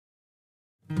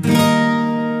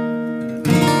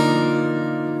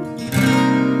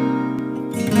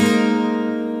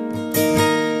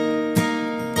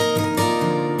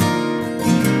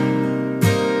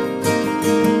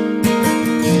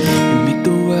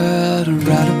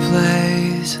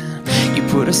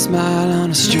a smile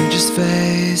on a stranger's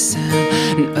face, and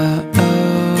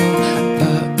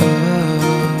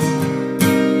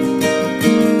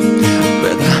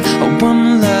with a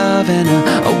one love and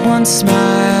a one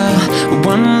smile,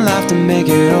 one life to make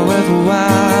it all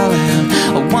worthwhile, and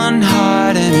a one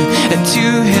heart and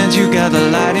two hands. You got the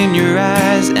light in your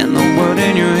eyes and the world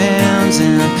in your hands,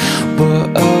 and whoa,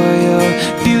 you're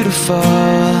beautiful,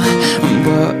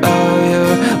 whoa,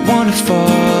 you're wonderful,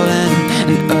 and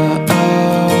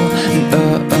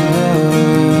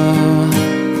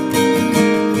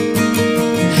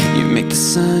you make the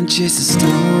sun chase the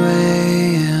storm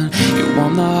away, and you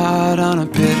warm the heart on a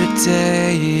bitter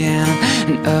day, and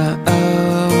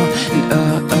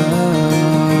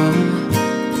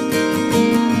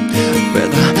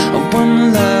with a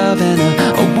one love and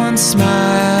a one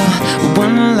smile,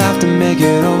 one life to make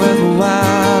it all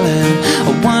worthwhile, and a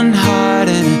one heart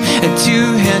and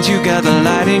two hands. You got the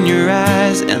light in your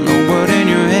eyes and the world in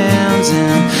your hands,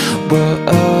 and whoa,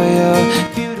 you're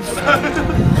beautiful.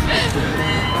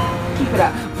 Keep it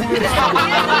up.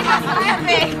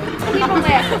 Laughing. Keep on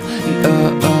laughing.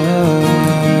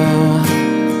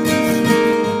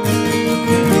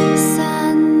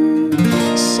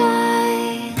 Sunshine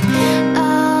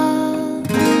all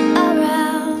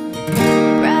around,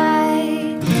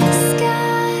 bright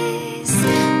skies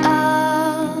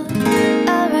all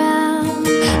around.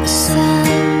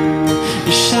 Sunshine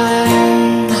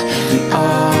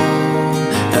all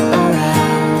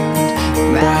around,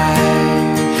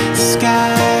 bright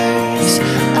skies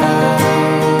all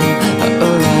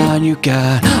around. You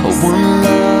got a one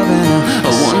love and a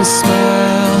one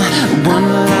smile, one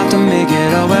life to make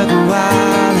it all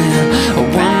worthwhile, and a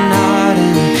one heart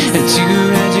and two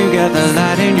hands. You got the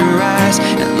light in your eyes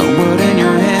and the world in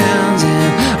your hands,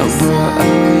 and whoa,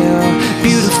 you're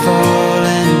beautiful,